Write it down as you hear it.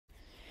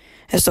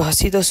Esto ha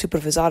sido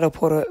supervisado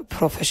por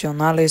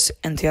profesionales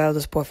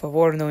enterados. Por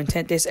favor, no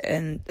intentes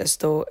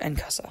esto en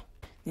casa.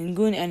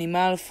 Ningún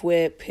animal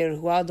fue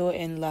perjudicado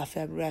en la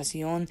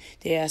fabricación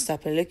de esta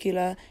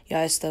película,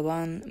 ya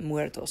estaban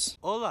muertos.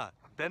 Hola,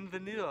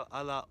 bienvenido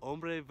a la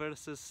Hombre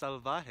vs.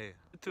 Salvaje.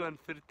 Tu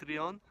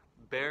anfitrión,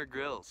 Bear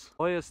Grylls.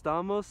 Hoy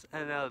estamos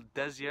en el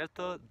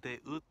desierto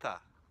de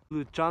Utah,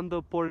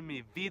 luchando por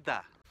mi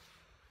vida.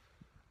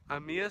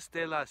 Amigas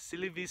de la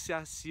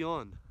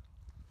civilización.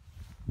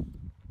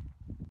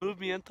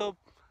 Movimiento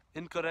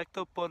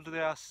incorrecto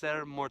podría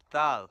ser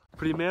mortal.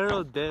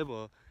 Primero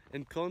debo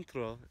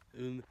encontrar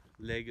un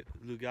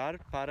lugar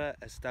para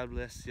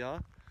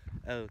establecer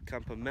el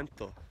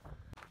campamento.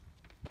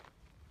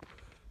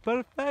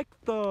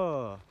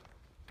 ¡Perfecto!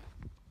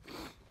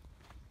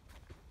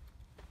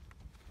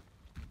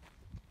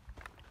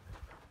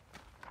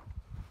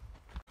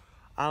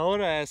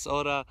 Ahora es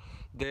hora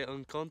de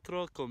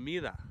encontrar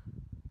comida.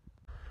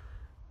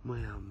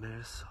 Muy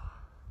inmerso.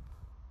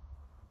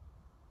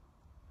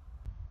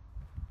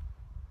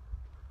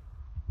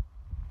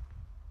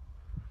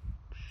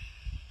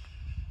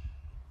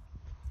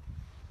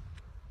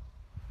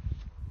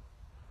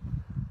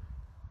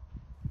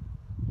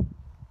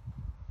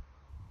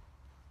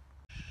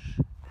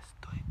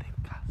 Estoy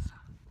de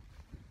casa.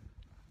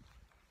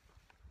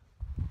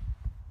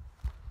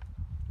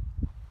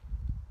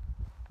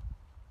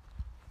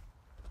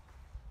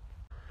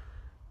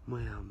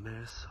 Muy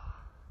inmerso.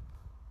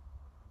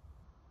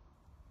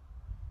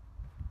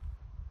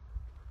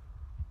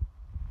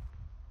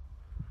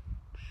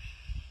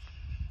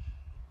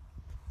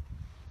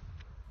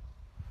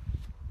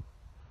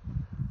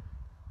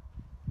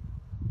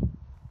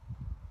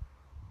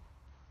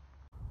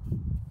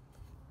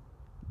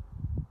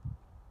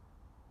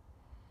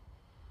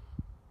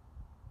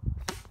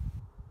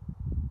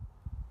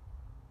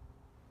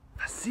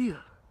 Así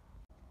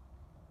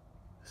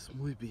es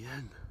muy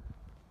bien.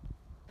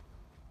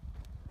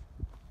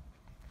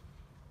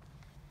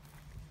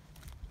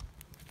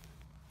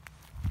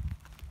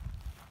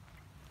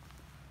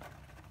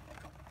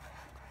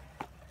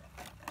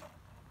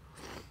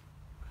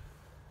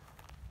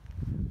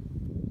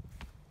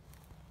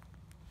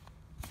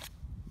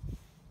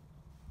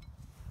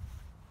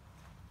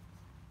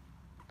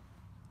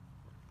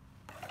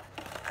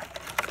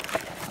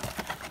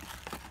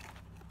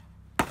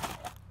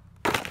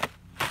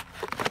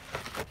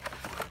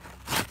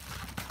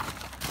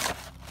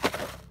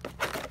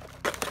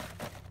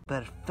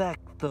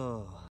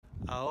 Perfecto.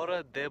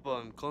 Ahora debo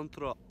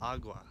encontrar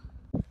agua.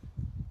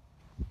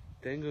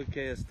 Tengo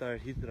que estar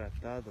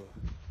hidratado.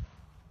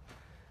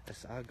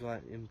 Es agua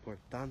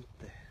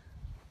importante.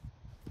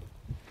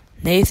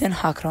 Nathan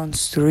ha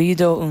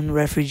construido un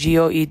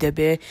refugio y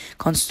debe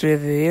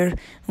construir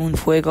un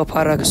fuego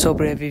para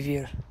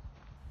sobrevivir.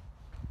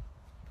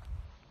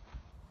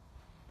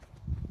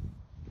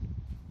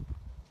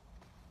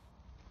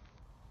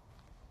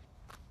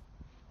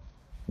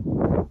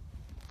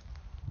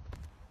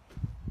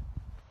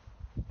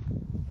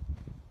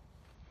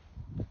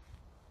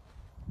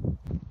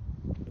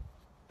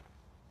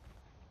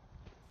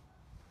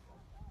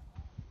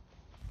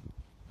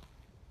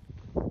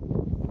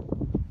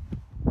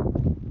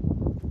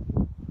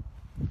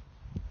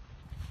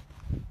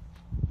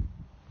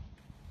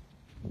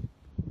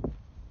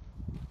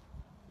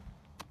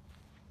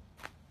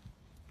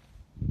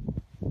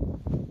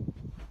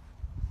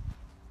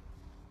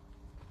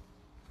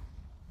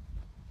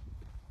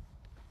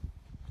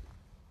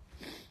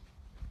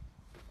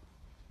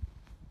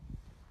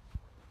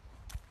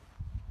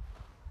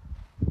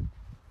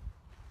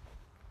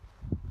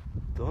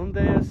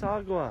 ¿Dónde es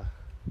agua?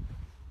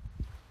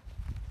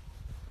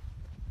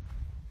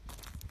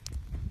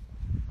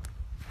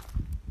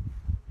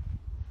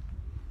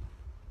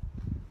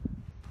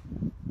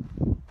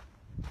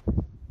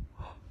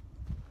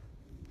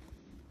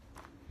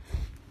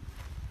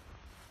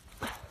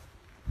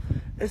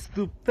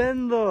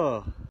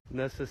 ¡Estupendo!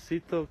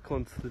 Necesito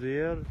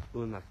construir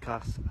una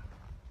casa.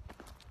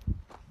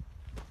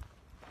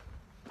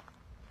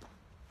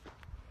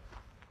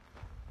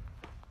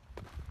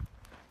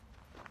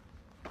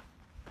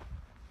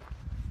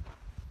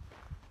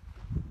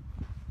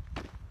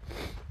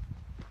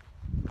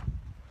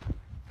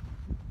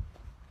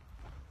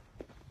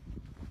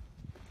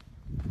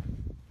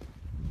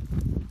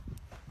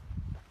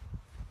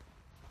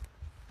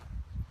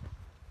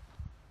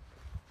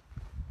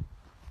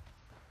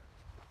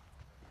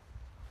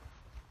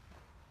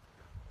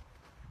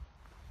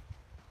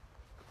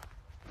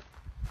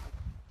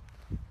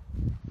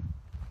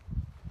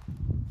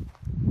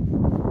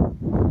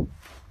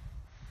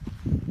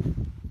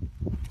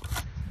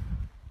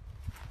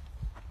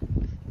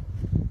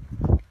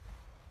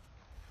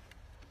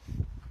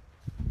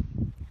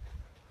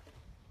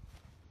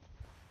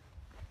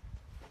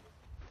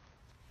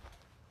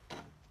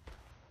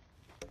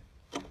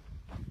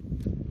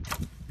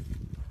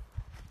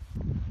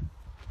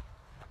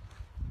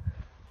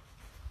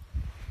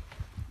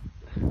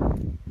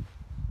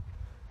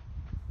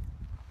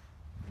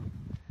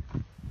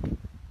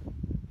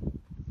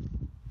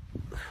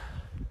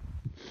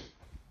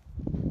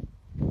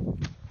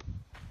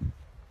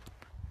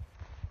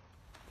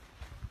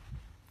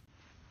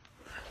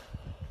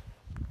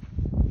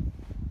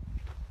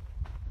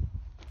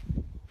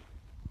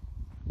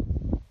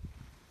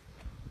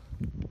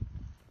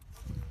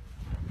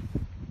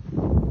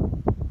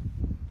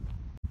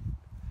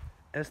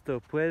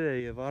 Esto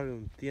puede llevar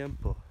un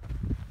tiempo.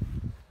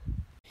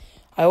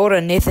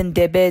 Ahora Nathan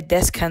debe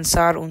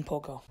descansar un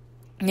poco.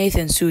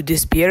 Nathan se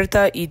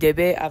despierta y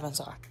debe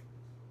avanzar.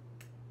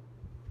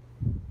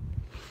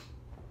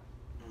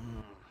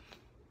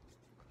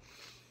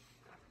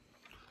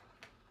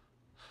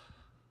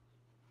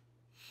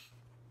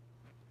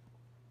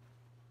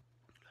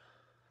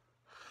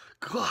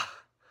 ¡Guau!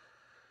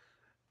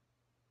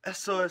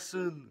 Eso es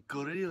un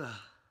gorila.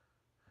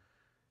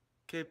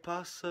 ¿Qué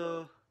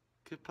pasa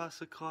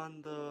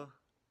cuando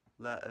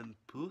la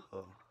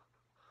empujo?